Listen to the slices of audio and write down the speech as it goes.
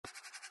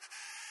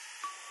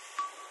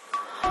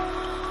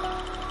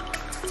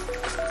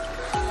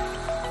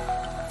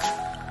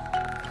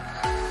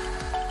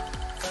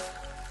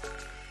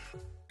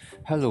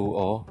Hello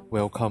all,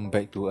 welcome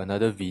back to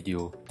another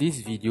video. This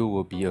video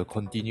will be a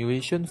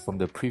continuation from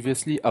the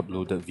previously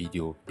uploaded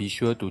video. Be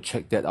sure to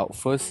check that out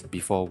first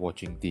before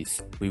watching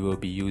this. We will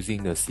be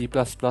using the C++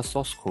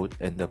 source code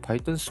and the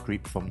Python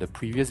script from the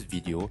previous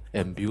video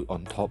and build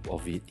on top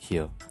of it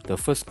here. The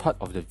first part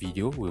of the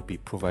video will be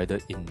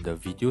provided in the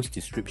video's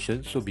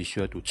description, so be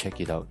sure to check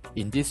it out.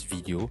 In this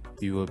video,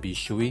 we will be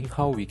showing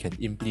how we can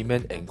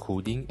implement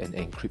encoding and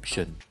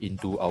encryption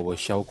into our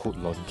shellcode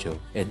launcher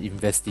and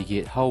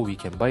investigate how we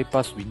can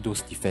bypass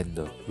Windows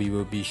Defender. We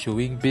will be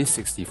showing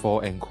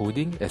base64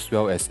 encoding as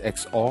well as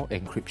XOR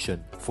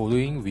encryption,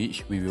 following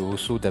which we will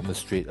also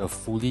demonstrate a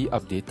fully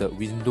updated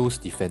Windows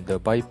Defender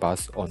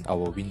bypass on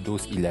our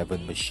Windows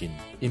 11 machine.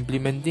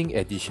 Implementing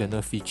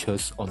additional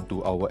features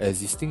onto our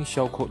existing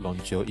shellcode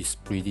launcher is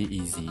pretty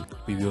easy.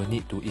 We will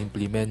need to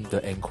implement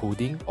the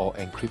encoding or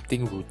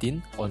encrypting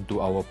routine onto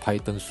our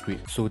Python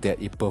script so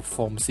that it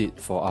performs it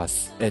for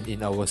us. And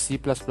in our C++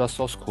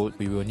 source code,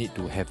 we will need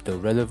to have the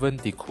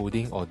relevant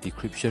decoding or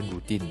decryption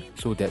routine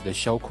so that the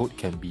shellcode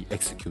can be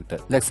executed.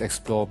 Let's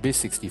explore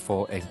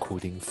base64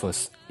 encoding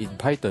first. In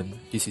Python,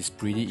 this is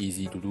pretty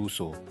easy to do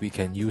so. We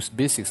can use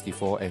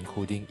base64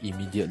 encoding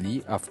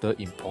immediately after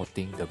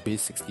importing the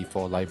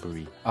base64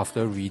 library.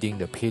 After reading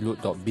the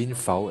payload.bin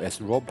file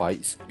as raw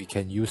bytes, we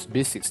can use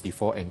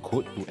base64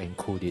 encode to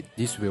encode it.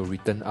 This will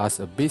return us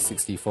a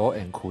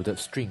base64 encoded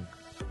string.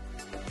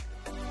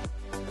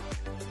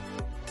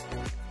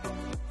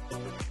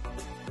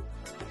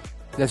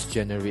 Let's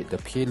generate the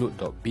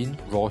payload.bin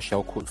raw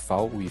shellcode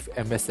file with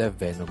MSF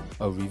Venom,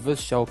 a reverse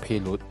shell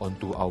payload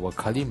onto our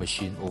Kali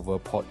machine over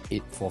port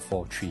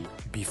 8443.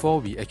 Before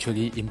we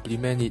actually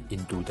implement it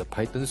into the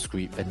Python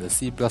script and the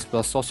C++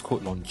 source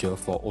code launcher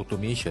for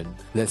automation,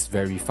 let's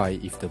verify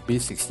if the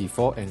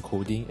base64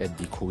 encoding and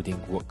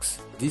decoding works.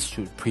 This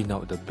should print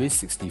out the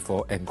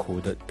base64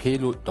 encoded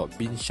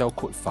payload.bin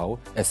shellcode file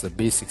as a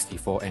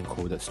base64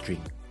 encoded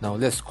string. Now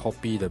let's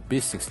copy the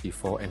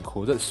base64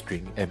 encoded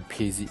string and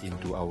paste it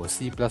into our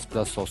C++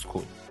 source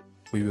code.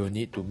 We will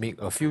need to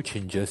make a few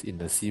changes in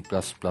the C++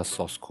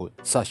 source code,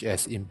 such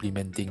as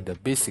implementing the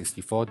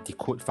base64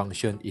 decode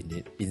function in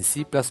it. In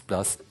C++,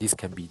 this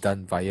can be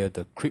done via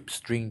the crypt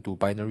string to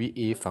binary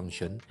A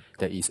function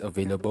that is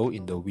available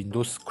in the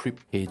Windows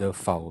script header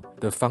file.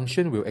 The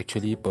function will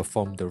actually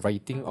perform the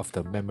writing of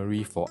the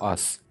memory for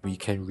us. We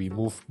can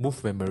remove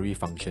move memory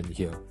function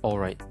here.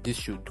 Alright, this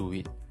should do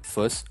it.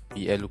 First,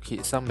 we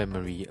allocate some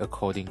memory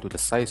according to the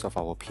size of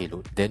our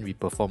payload. Then we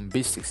perform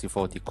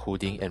base64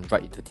 decoding and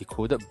write the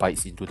decoded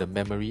bytes into the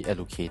memory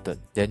allocated.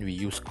 Then we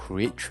use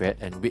create thread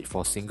and wait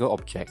for single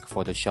object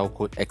for the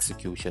shellcode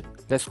execution.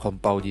 Let's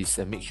compile this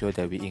and make sure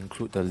that we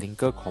include the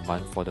linker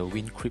command for the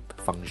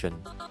wincrypt function.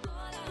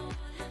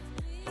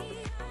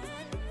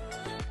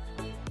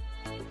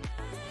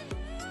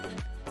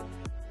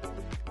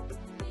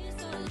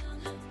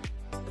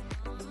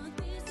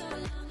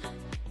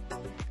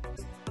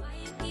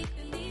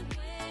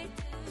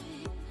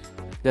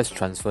 Let's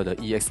transfer the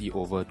exe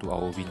over to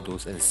our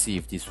Windows and see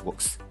if this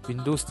works.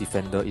 Windows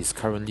Defender is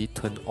currently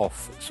turned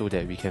off so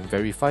that we can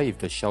verify if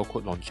the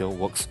shellcode launcher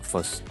works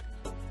first.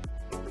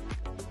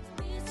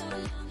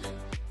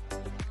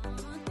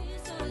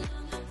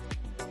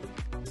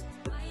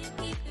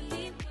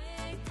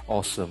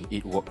 Awesome,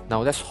 it worked.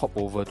 Now let's hop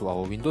over to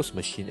our Windows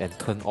machine and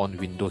turn on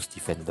Windows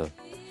Defender.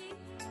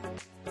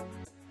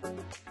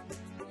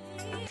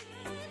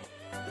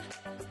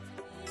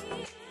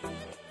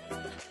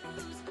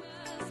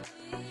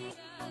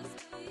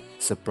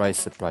 Surprise,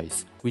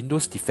 surprise,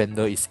 Windows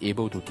Defender is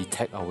able to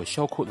detect our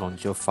shellcode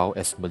launcher file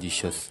as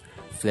malicious,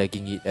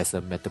 flagging it as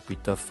a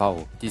Metapreter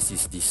file. This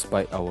is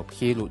despite our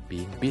payload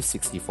being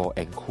base64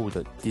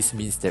 encoded. This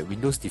means that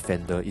Windows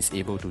Defender is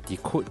able to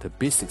decode the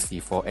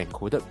base64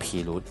 encoded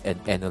payload and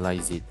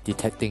analyze it,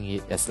 detecting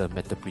it as a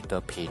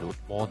Metapreter payload.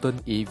 Modern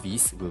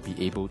AVs will be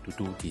able to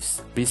do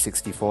this.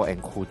 Base64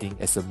 encoding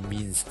as a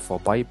means for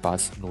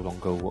bypass no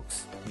longer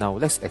works. Now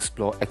let's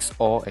explore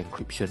XOR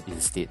encryption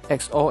instead.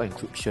 XOR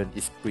encryption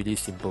is pretty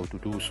simple to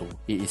do so.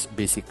 It is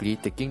basically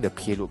taking the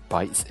payload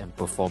bytes and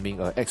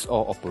performing a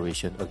XOR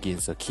operation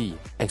against a key.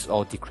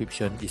 XOR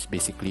decryption is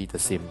basically the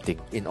same thing.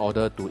 In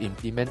order to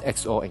implement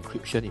XOR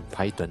encryption in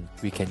Python,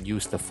 we can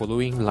use the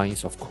following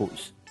lines of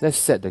codes. Let's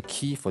set the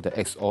key for the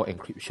XOR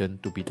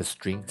encryption to be the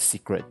string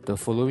secret. The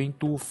following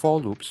two for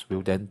loops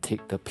will then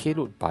take the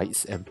payload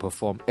bytes and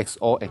perform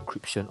XOR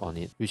encryption on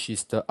it, which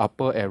is the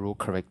upper arrow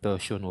character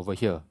shown over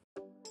here.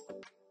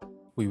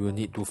 We will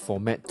need to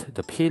format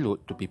the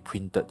payload to be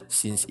printed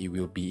since it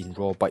will be in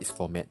raw bytes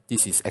format.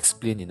 This is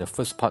explained in the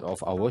first part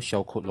of our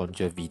shellcode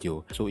launcher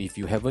video, so if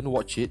you haven't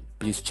watched it,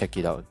 please check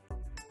it out.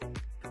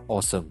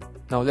 Awesome.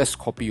 Now let's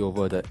copy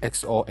over the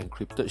XOR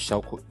encrypted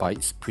shellcode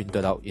bytes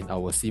printed out in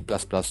our C++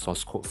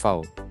 source code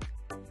file.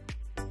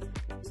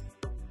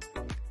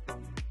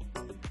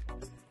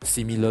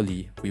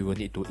 Similarly, we will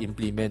need to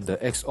implement the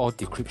XOR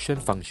decryption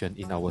function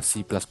in our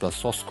C++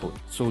 source code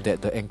so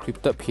that the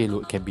encrypted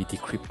payload can be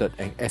decrypted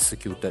and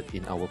executed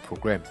in our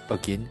program.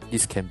 Again,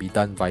 this can be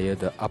done via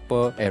the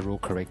upper arrow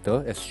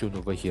character as shown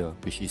over here,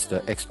 which is the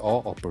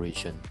XOR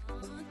operation.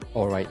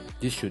 Alright,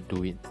 this should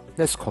do it.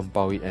 Let's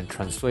compile it and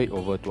transfer it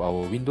over to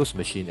our Windows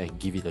machine and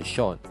give it a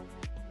shot.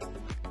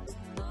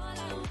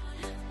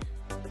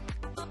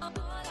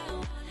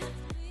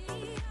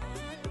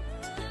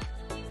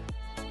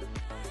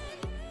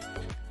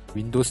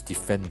 Windows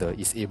Defender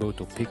is able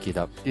to pick it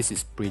up. This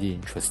is pretty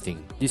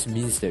interesting. This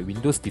means that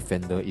Windows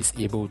Defender is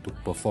able to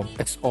perform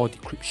XOR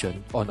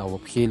decryption on our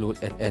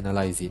payload and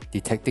analyze it,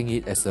 detecting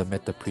it as a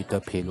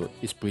Metapreter payload.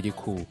 It's pretty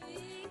cool.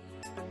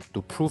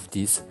 To prove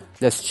this,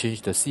 let's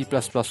change the C++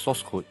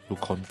 source code to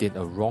contain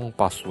a wrong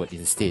password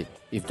instead.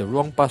 If the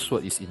wrong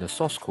password is in the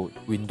source code,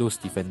 Windows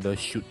Defender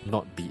should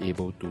not be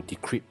able to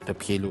decrypt the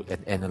payload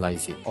and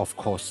analyze it. Of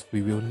course,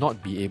 we will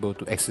not be able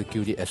to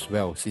execute it as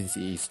well since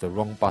it is the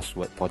wrong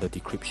password for the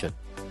decryption.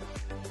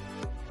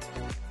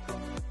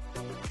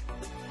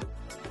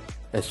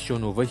 As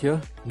shown over here,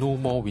 no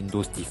more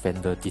Windows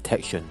Defender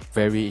detection.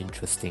 Very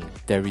interesting.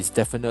 There is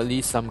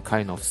definitely some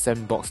kind of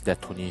sandbox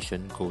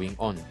detonation going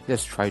on.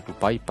 Let's try to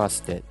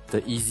bypass that.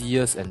 The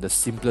easiest and the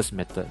simplest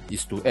method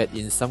is to add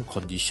in some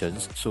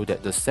conditions so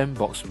that the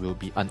sandbox will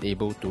be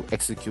unable to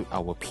execute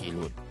our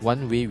payload.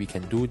 One way we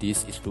can do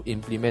this is to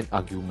implement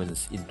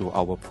arguments into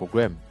our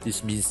program.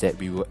 This means that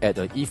we will add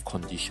an if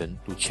condition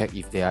to check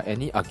if there are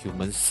any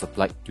arguments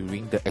supplied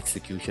during the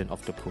execution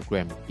of the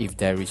program. If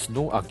there is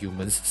no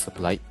arguments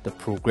supplied, the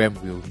program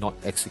will not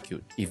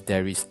execute. If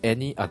there is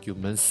any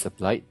arguments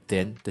supplied,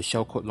 then the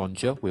shellcode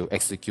launcher will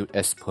execute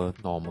as per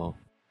normal.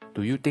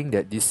 Do you think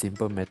that this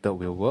simple method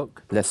will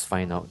work? Let's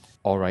find out.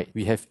 Alright,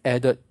 we have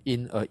added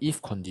in a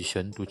if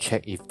condition to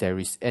check if there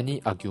is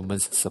any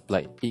arguments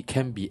supplied. It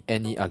can be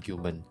any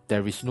argument.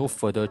 There is no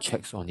further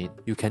checks on it.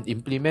 You can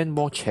implement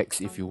more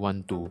checks if you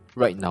want to.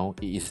 Right now,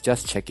 it is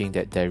just checking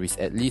that there is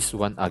at least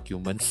one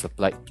argument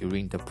supplied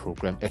during the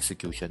program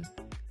execution.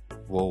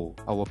 Whoa,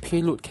 our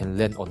payload can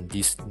land on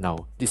this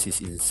now. This is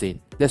insane.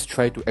 Let's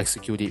try to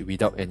execute it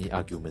without any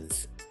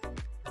arguments.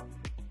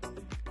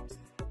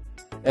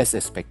 As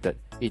expected,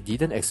 it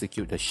didn't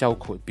execute the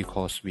shellcode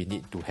because we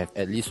need to have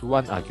at least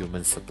one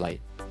argument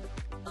supplied.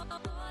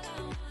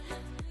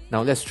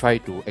 Now let's try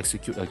to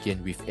execute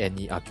again with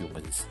any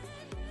arguments.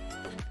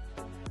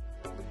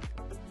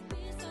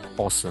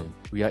 Awesome,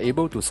 we are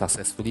able to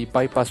successfully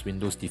bypass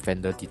Windows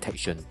Defender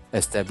detection,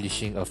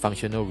 establishing a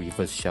functional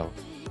reverse shell.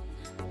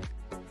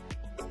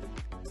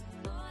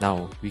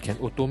 Now, we can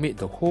automate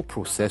the whole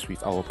process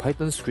with our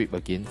Python script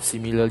again,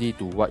 similarly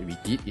to what we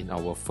did in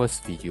our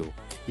first video.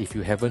 If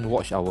you haven't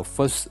watched our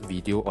first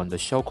video on the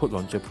Shellcode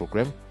Launcher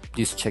program,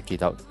 please check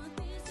it out.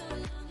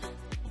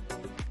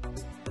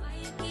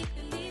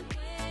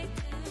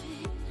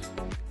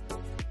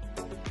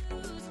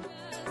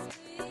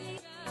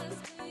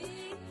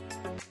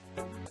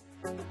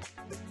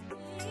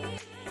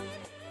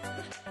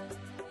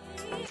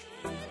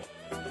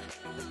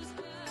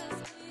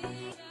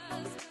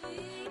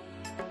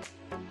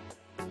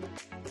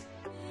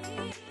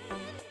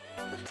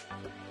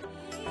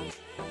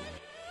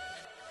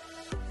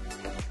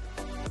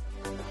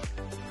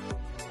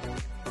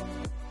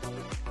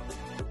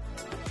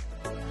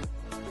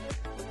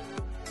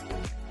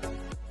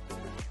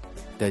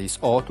 That is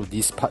all to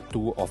this part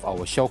 2 of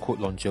our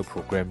Shellcode Launcher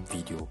program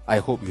video. I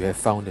hope you have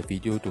found the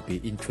video to be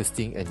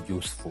interesting and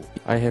useful.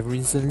 I have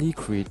recently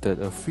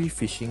created a free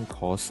phishing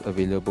course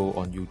available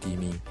on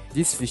Udemy.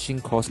 This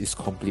phishing course is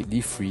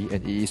completely free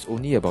and it is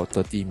only about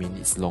 30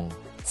 minutes long.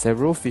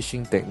 Several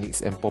phishing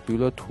techniques and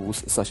popular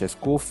tools such as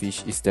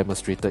GoPhish is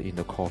demonstrated in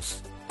the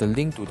course. The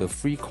link to the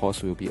free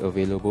course will be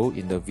available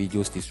in the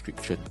video's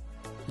description.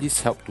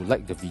 Please help to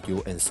like the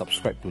video and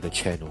subscribe to the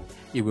channel.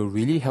 It will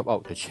really help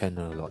out the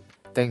channel a lot.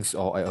 Thanks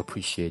all, I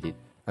appreciate it.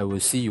 I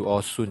will see you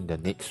all soon in the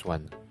next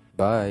one.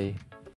 Bye.